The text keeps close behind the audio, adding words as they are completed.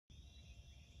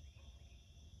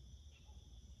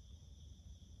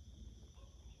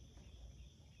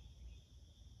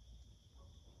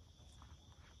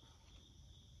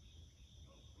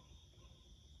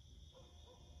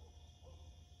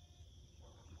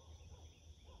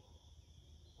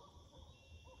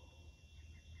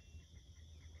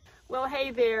Well,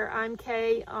 hey there, I'm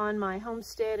Kaye on my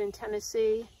homestead in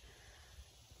Tennessee.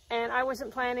 And I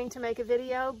wasn't planning to make a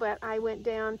video, but I went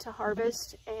down to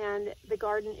harvest and the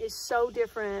garden is so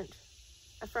different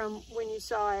from when you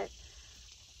saw it.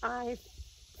 I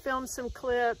filmed some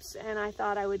clips and I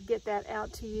thought I would get that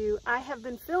out to you. I have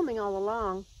been filming all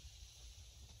along,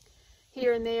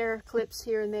 here and there, clips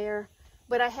here and there,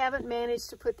 but I haven't managed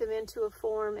to put them into a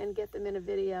form and get them in a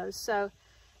video. So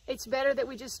it's better that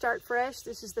we just start fresh.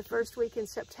 This is the first week in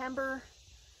September.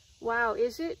 Wow,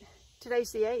 is it?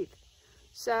 Today's the 8th.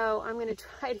 So I'm going to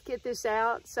try to get this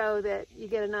out so that you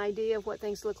get an idea of what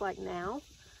things look like now.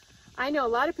 I know a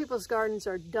lot of people's gardens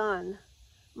are done.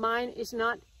 Mine is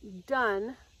not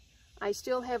done. I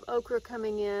still have okra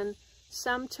coming in,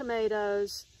 some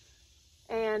tomatoes,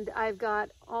 and I've got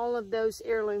all of those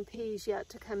heirloom peas yet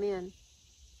to come in.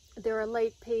 They're a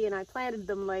late pea and I planted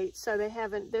them late, so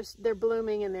they're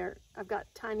blooming and I've got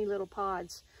tiny little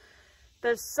pods.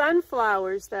 The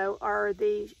sunflowers, though, are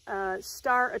the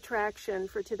star attraction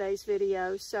for today's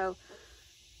video. So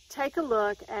take a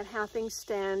look at how things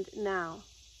stand now.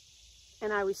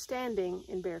 And I was standing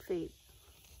in bare feet.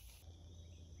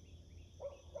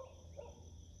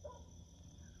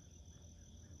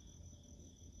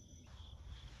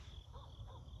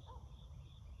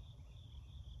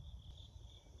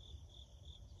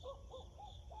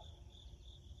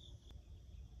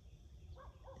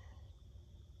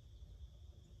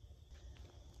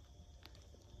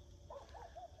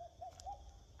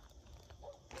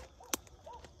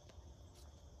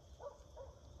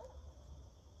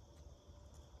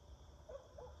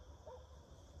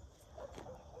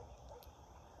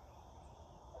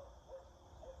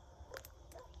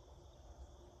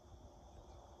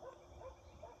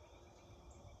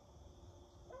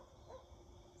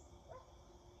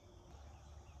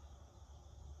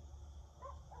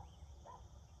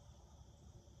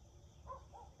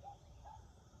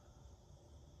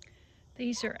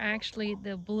 These are actually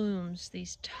the blooms,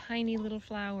 these tiny little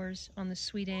flowers on the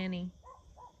Sweet Annie.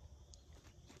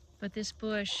 But this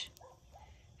bush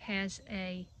has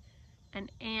an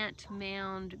ant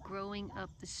mound growing up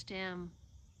the stem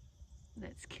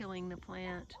that's killing the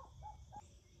plant.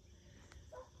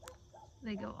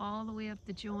 They go all the way up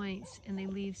the joints and they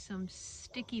leave some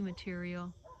sticky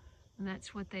material, and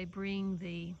that's what they bring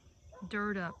the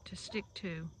dirt up to stick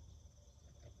to.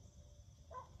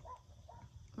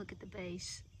 Look at the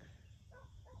base.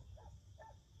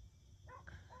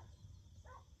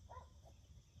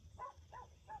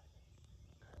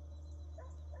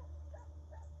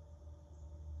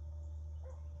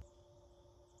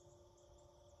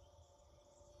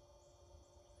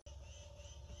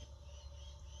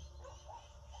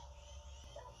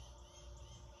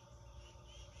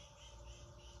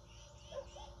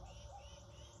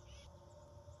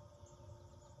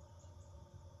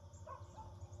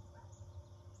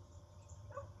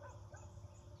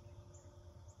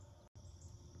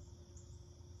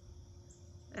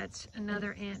 That's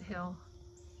another anthill.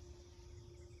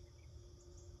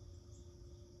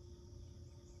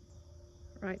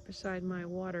 Right beside my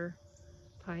water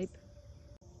pipe.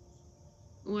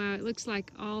 Wow, it looks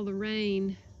like all the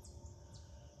rain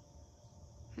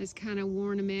has kind of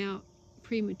worn them out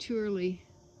prematurely.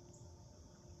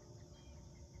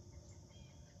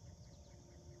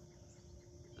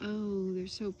 Oh, they're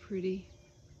so pretty.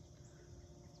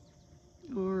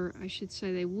 Or I should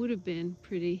say they would have been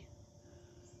pretty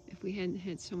if we hadn't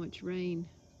had so much rain.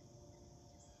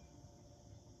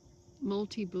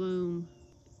 Multi-bloom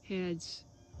heads.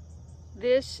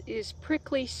 This is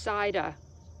prickly sida,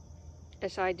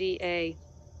 S-I-D-A.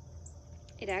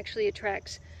 It actually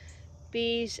attracts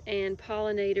bees and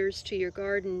pollinators to your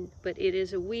garden, but it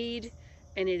is a weed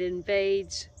and it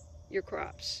invades your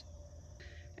crops.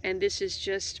 And this is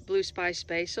just blue spice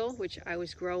basil, which I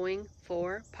was growing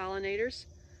for pollinators.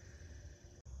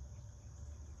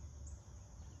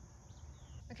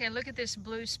 Okay, look at this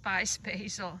blue spice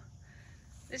basil.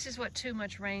 This is what too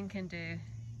much rain can do.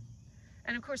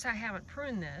 And of course I haven't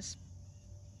pruned this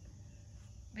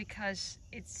because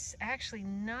it's actually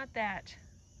not that,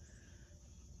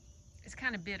 it's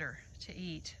kind of bitter to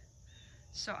eat.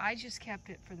 So I just kept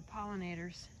it for the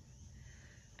pollinators,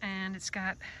 and it's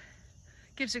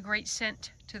gives a great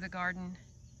scent to the garden.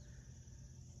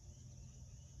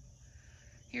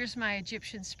 Here's my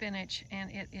Egyptian spinach, and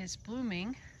it is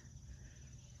blooming.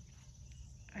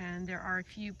 And there are a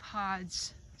few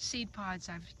pods, seed pods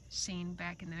I've seen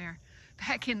back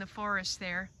in the forest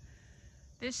there.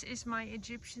 This is my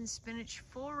Egyptian spinach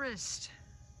forest.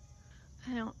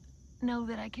 I don't know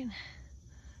that I can,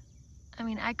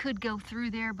 I could go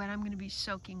through there, but I'm gonna be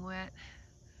soaking wet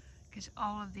because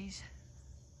all of these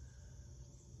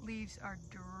Leaves are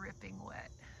dripping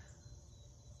wet.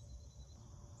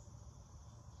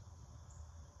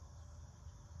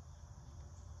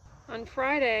 On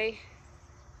Friday,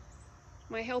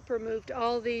 my helper moved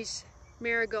all these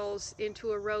marigolds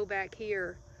into a row back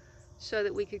here so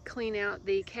that we could clean out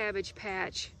the cabbage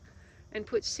patch and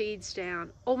put seeds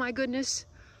down. Oh my goodness!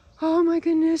 Oh my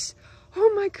goodness!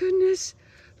 Oh my goodness!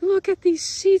 Look at these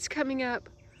seeds coming up.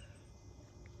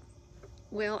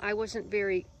 Well, I wasn't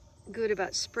very good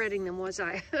about spreading them, was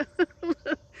I?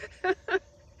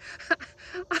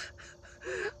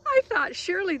 I thought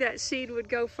surely that seed would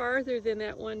go farther than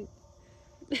that one,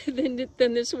 than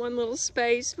this one little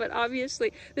space, but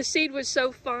obviously the seed was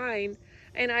so fine,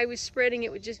 and I was spreading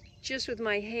it with just with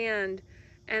my hand,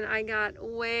 and I got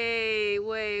way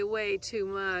too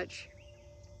much.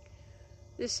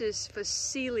 This is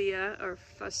Phacelia, or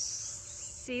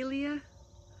Phacelia.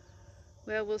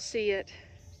 Well, we'll see it.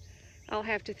 I'll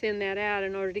have to thin that out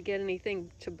in order to get anything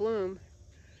to bloom.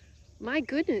 My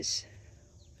goodness,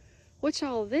 what's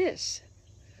all this?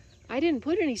 I didn't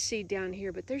put any seed down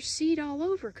here, but there's seed all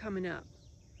over coming up.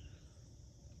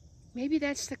 Maybe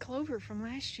that's the clover from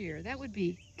last year. That would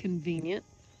be convenient.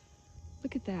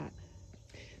 Look at that.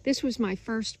 This was my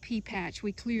first pea patch.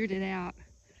 We cleared it out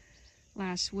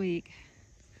last week.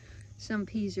 Some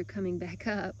peas are coming back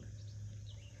up.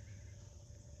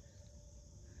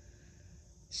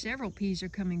 Several peas are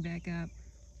coming back up.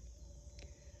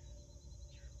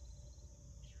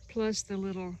 Plus the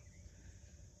little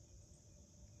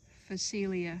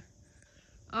Phacelia.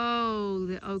 Oh,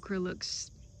 the okra looks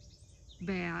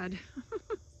bad.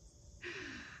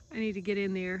 I need to get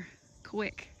in there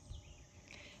quick.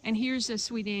 And here's a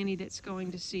sweet Annie that's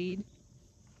going to seed.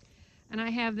 And I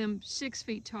have them 6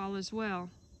 feet tall as well.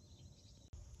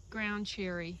 Ground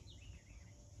cherry.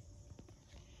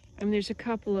 And there's a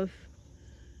couple of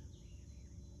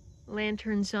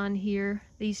lanterns on here.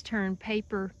 These turn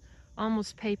paper,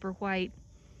 almost paper white,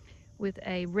 with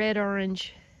a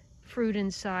red-orange fruit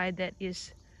inside that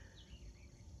is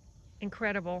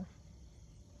incredible.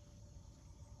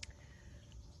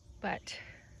 But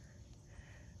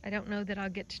I don't know that I'll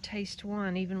get to taste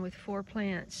one, even with 4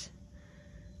 plants.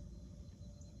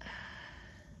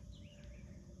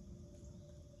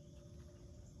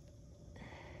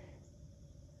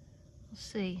 We'll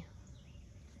see.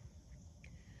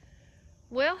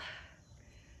 Well,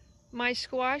 my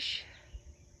squash,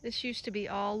 this used to be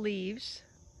all leaves,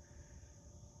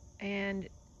 and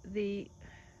the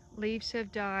leaves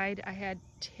have died. I had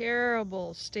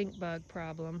terrible stink bug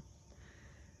problem.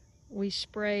 We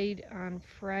sprayed on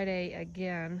Friday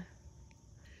again,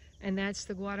 and that's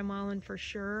the Guatemalan for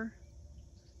sure,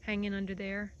 hanging under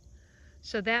there.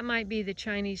 So that might be the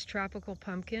Chinese tropical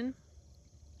pumpkin,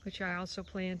 which I also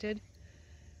planted,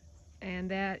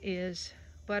 and that is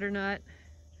butternut,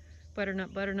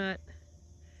 butternut, butternut,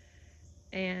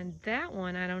 and that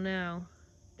one, I don't know.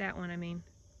 That one, I mean,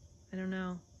 I don't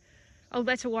know. Oh,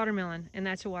 that's a watermelon, and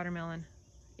that's a watermelon.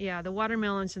 Yeah, the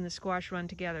watermelons and the squash run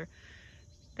together.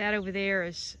 That over there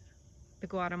is the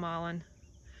Guatemalan.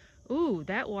 Ooh,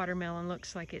 that watermelon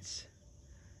looks like it's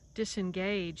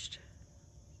disengaged.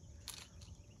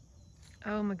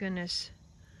 Oh my goodness.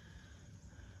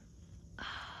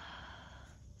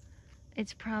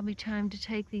 It's probably time to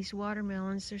take these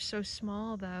watermelons. They're so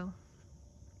small though.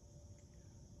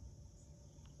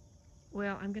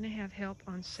 Well, I'm gonna have help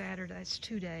on Saturday. That's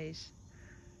 2 days.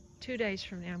 2 days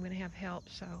from now I'm gonna have help,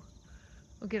 so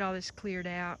we'll get all this cleared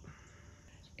out.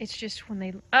 It's just when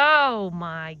they, oh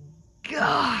my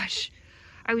gosh.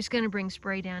 I was gonna bring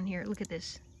spray down here. Look at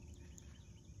this.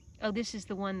 Oh, this is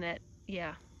the one that,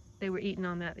 yeah, they were eating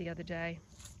on that the other day.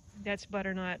 That's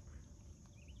butternut.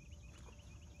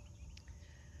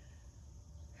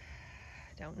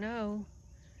 Don't know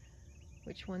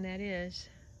which one that is.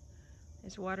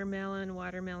 It's watermelon,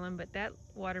 watermelon, but that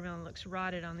watermelon looks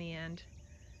rotted on the end.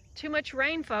 Too much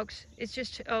rain, folks. It's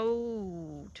just,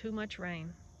 oh, too much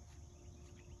rain.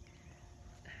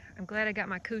 I'm glad I got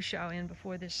my cushaw in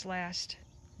before this last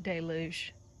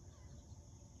deluge.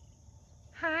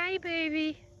 Hi,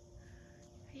 baby.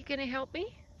 Are you gonna help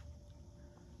me?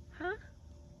 Huh?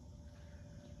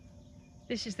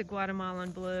 This is the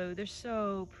Guatemalan blue. They're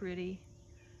so pretty.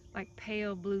 Like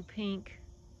pale blue pink,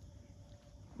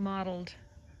 mottled.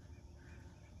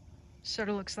 Sort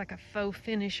of looks like a faux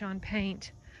finish on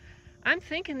paint. I'm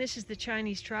thinking this is the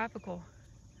Chinese tropical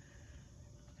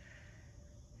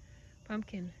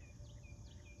pumpkin.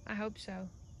 I hope so.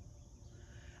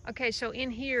 Okay, so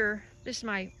in here, this is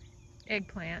my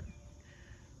eggplant.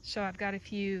 So I've got a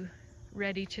few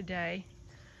ready today.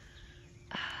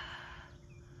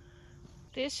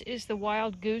 This is the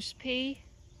wild goose pea.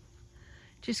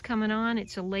 just coming on.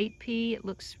 It's a late pea. It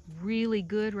looks really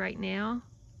good right now.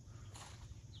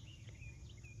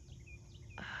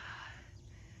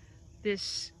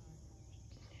 This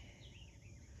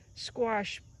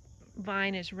squash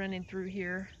vine is running through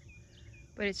here,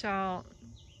 but it's all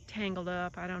tangled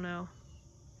up. I don't know.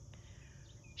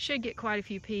 Should get quite a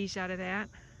few peas out of that.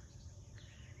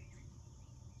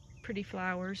 Pretty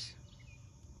flowers.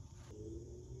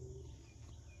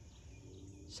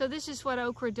 So this is what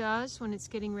okra does when it's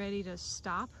getting ready to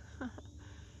stop.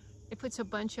 It puts a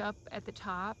bunch up at the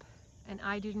top, and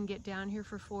I didn't get down here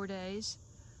for 4 days.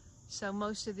 So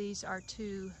most of these are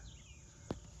too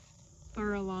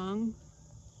far along.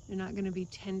 They're not going to be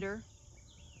tender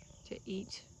to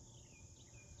eat.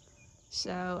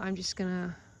 So I'm just going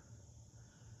to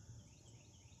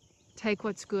take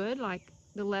what's good, like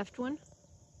the left one,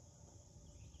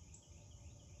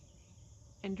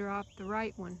 and drop the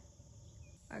right one.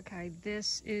 Okay,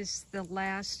 this is the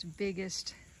last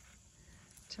biggest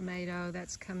tomato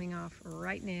that's coming off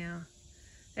right now.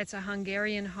 That's a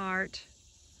Hungarian heart.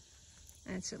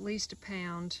 And it's at least 1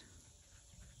 pound.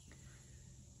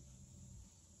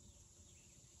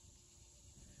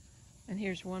 And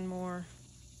here's one more.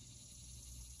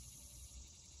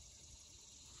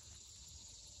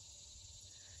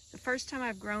 The first time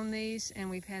I've grown these, and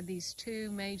we've had these 2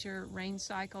 major rain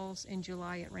cycles. In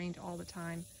July it rained all the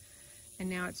time, and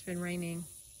now it's been raining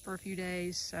for a few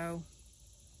days, so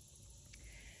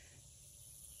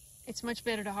it's much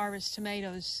better to harvest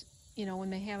tomatoes, you know, when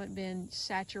they haven't been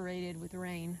saturated with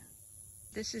rain.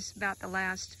 This is about the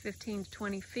last 15 to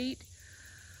 20 feet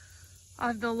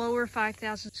of the lower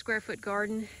 5,000 square foot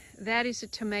garden. That is a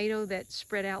tomato that's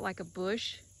spread out like a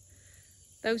bush.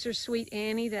 Those are Sweet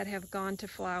Annie that have gone to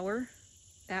flower.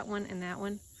 That one and that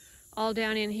one. All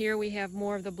down in here we have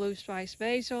more of the blue spice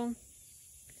basil.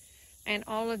 And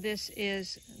all of this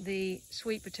is the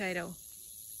sweet potato.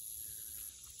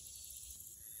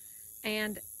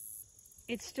 And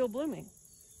it's still blooming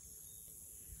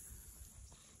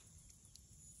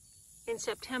in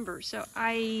September. So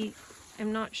I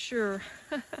am not sure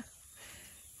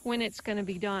when it's going to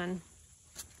be done.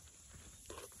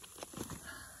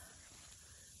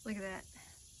 Look at that.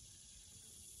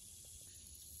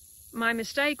 My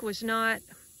mistake was not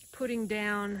putting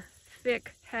down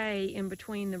thick hay in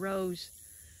between the rows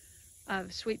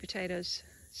of sweet potatoes.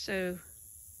 So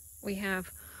we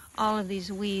have all of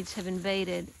these weeds have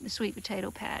invaded the sweet potato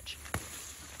patch.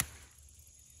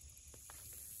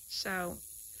 So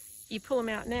you pull them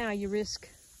out now, you risk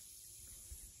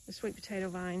the sweet potato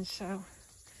vines. So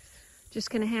just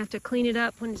gonna have to clean it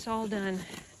up when it's all done.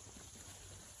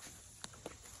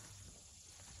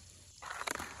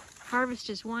 Harvest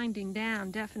is winding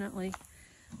down, definitely.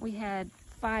 We had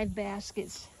 5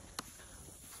 baskets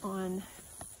on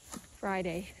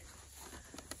Friday.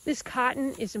 This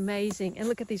cotton is amazing. And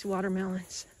look at these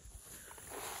watermelons.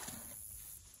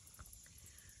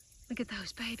 Look at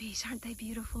those babies. Aren't they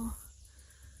beautiful?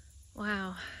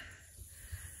 Wow.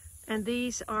 And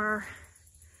these are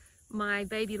my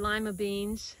baby lima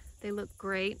beans. They look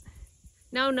great.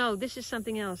 No, this is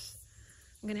something else.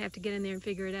 I'm gonna have to get in there and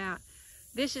figure it out.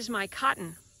 This is my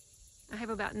cotton. I have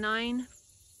about 9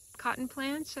 cotton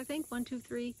plants, I think. 1, 2,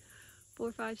 3,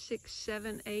 4, 5, 6,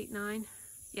 7, 8, 9.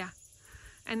 Yeah.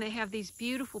 And they have these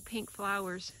beautiful pink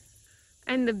flowers.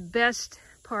 And the best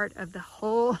part of the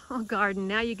whole garden,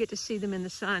 now you get to see them in the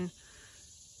sun.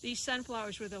 These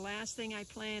sunflowers were the last thing I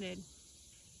planted.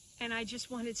 And I just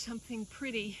wanted something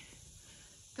pretty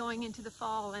going into the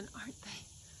fall, and aren't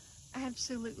they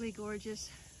absolutely gorgeous?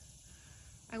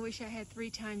 I wish I had 3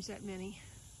 times that many.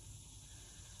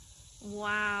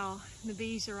 Wow, the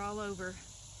bees are all over.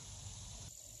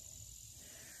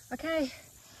 Okay,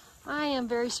 I am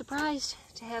very surprised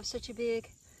to have such a big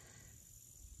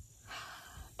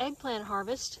eggplant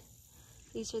harvest.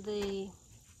 These are the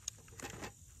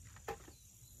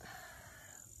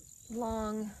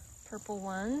long purple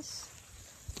ones.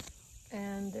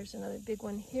 And there's another big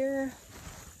one here.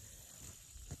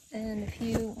 And a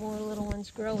few more little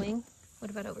ones growing. What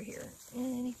about over here?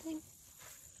 Anything?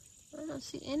 I don't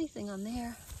see anything on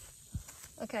there.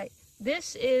 Okay,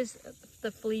 this is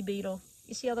the flea beetle.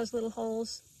 You see all those little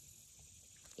holes?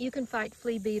 You can fight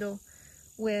flea beetle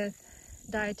with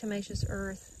diatomaceous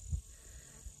earth,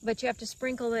 but you have to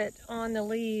sprinkle it on the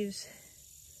leaves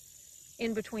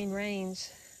in between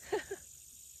rains.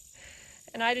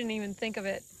 And I didn't even think of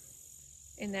it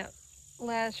in that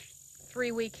last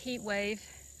 3-week heat wave,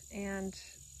 and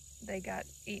they got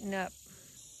eaten up.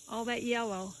 All that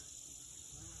yellow,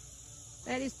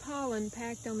 that is pollen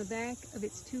packed on the back of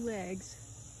its 2 legs.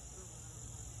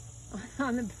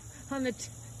 On the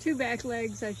 2 back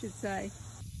legs, I should say.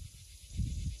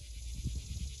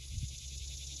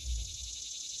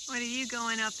 What are you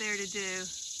going up there to do?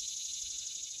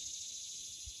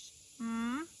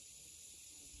 Hmm?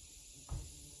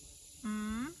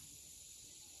 Hmm?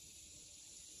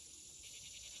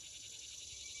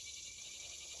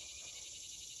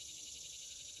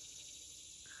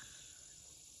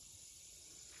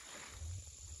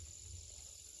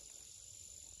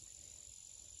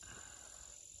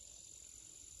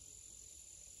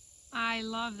 I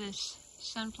love this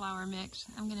sunflower mix.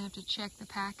 I'm gonna have to check the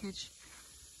package.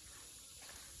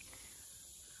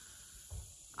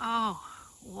 Oh,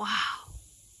 wow.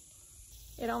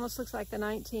 It almost looks like the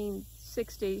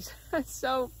 1960s. It's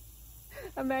so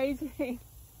amazing.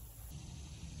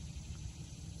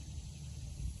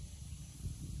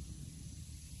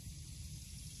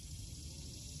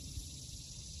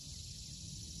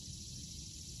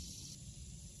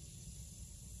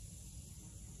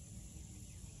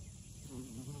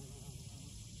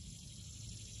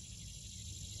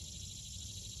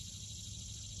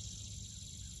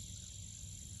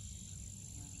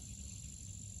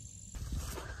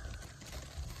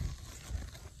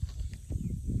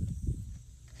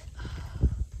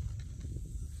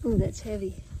 Oh, that's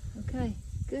heavy. Okay,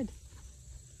 good.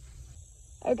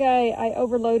 Okay, I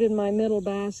overloaded my middle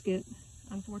basket,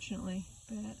 unfortunately,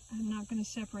 but I'm not going to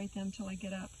separate them till I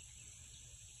get up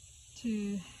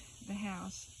to the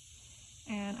house.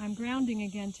 And I'm grounding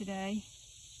again today,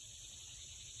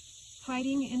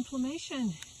 fighting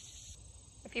inflammation.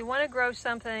 If you want to grow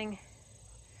something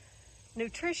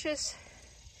nutritious,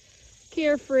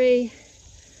 carefree,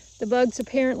 the bugs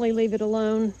apparently leave it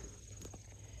alone.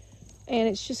 And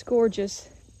it's just gorgeous.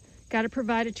 Got to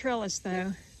provide a trellis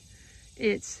though.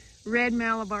 It's red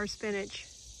Malabar spinach.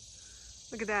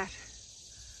 Look at that.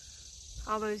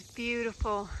 All those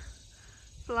beautiful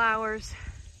flowers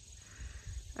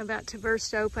about to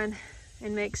burst open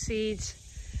and make seeds.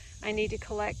 I need to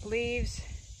collect leaves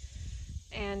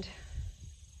and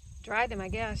dry them, I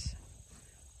guess.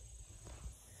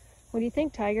 What do you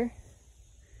think, Tiger?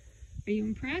 Are you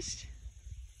impressed?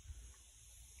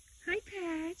 Hi,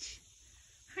 Patch.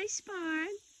 Hi, Spot.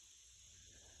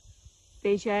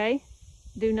 BJ,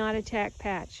 do not attack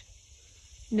Patch.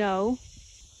 No.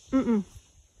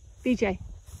 BJ,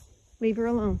 leave her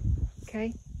alone,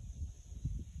 okay?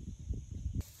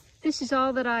 This is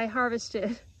all that I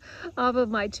harvested off of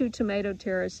my 2 tomato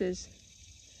terraces.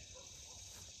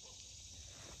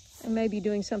 I may be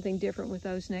doing something different with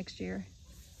those next year.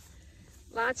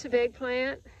 Lots of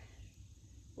eggplant,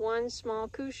 1 small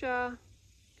cushaw,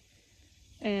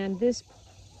 and this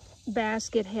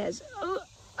basket has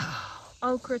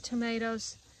okra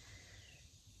tomatoes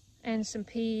and some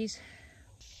peas.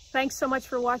 Thanks so much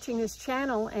for watching this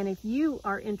channel, and if you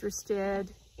are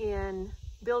interested in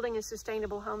building a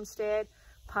sustainable homestead,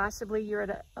 possibly you're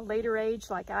at a later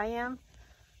age like I am,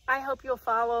 I hope you'll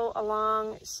follow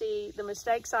along, see the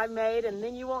mistakes I've made, and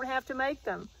then you won't have to make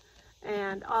them,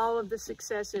 and all of the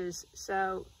successes.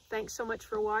 So thanks so much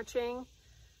for watching.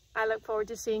 I look forward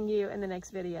to seeing you in the next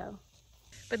video.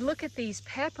 But look at these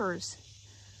peppers.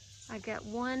 I've got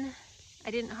 1.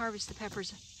 I didn't harvest the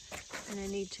peppers, and I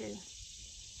need to.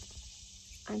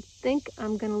 I think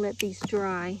I'm gonna let these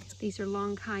dry. These are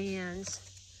long cayennes.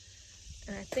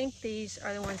 And I think these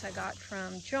are the ones I got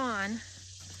from John,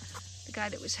 the guy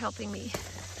that was helping me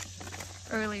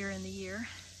earlier in the year.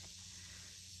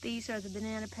 These are the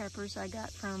banana peppers I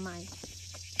got from my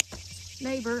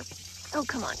neighbor. Oh,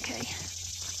 come on, Kay.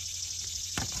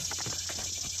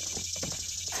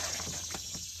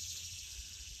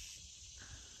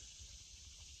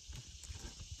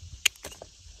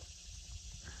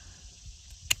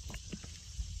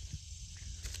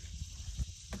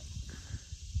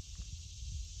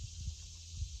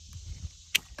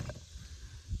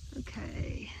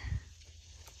 Okay,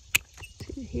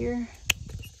 2 here.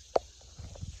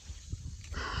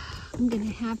 I'm gonna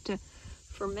have to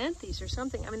ferment these or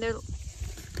something. I mean,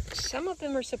 some of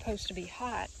them are supposed to be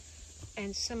hot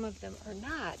and some of them are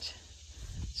not.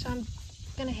 So I'm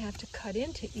gonna have to cut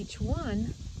into each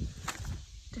one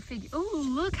to figure. Oh,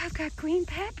 look, I've got green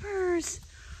peppers.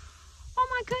 Oh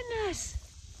my goodness.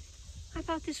 I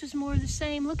thought this was more of the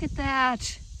same. Look at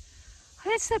that.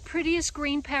 That's the prettiest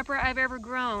green pepper I've ever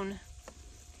grown.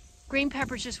 Green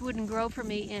peppers just wouldn't grow for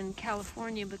me in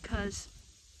California because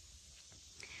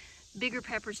bigger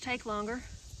peppers take longer.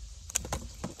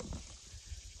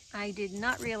 I did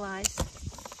not realize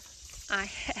I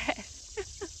had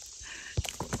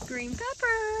green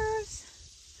peppers.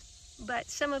 But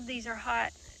some of these are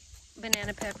hot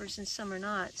banana peppers and some are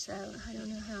not, so I don't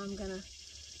know how I'm gonna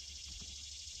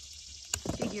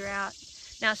figure out.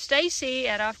 Now Stacy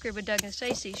at Off Grid with Doug and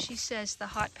Stacy, she says the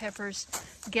hot peppers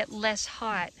get less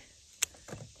hot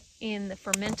in the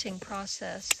fermenting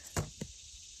process.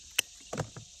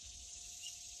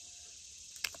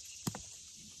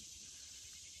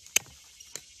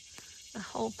 The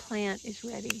whole plant is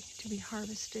ready to be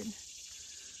harvested,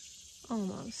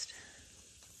 almost.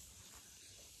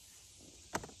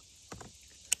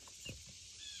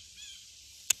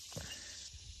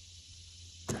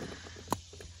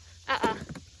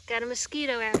 Got a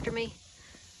mosquito after me.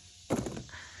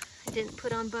 I didn't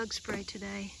put on bug spray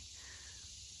today.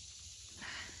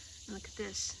 Look at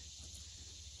this.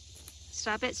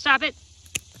 Stop it, stop it.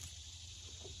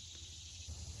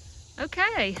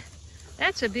 Okay,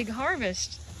 that's a big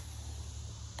harvest.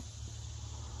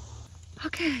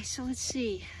 Okay, so let's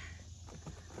see.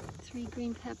 3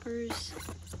 green peppers.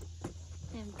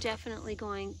 I'm definitely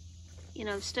going, you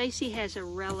know, Stacy has a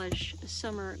relish, a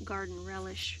summer garden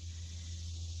relish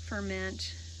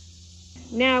ferment.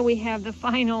 Now we have the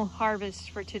final harvest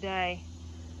for today.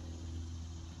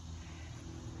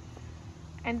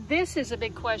 And this is a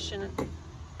big question.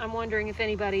 I'm wondering if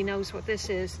anybody knows what this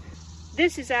is.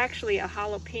 This is actually a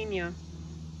jalapeno.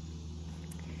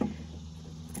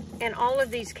 And all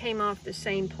of these came off the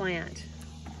same plant.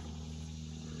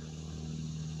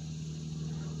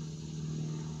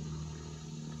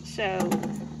 So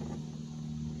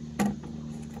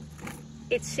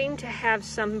it seemed to have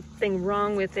something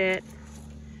wrong with it,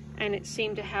 and it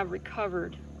seemed to have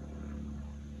recovered.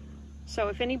 So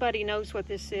if anybody knows what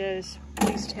this is,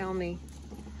 please tell me.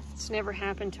 It's never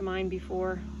happened to mine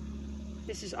before.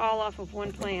 This is all off of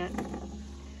one plant.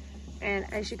 And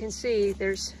as you can see,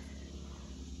 there's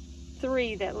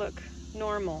 3 that look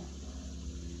normal.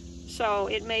 So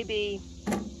it may be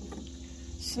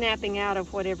snapping out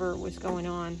of whatever was going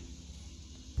on.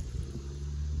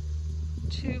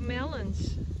 2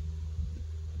 melons.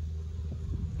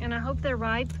 And I hope they're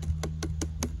ripe.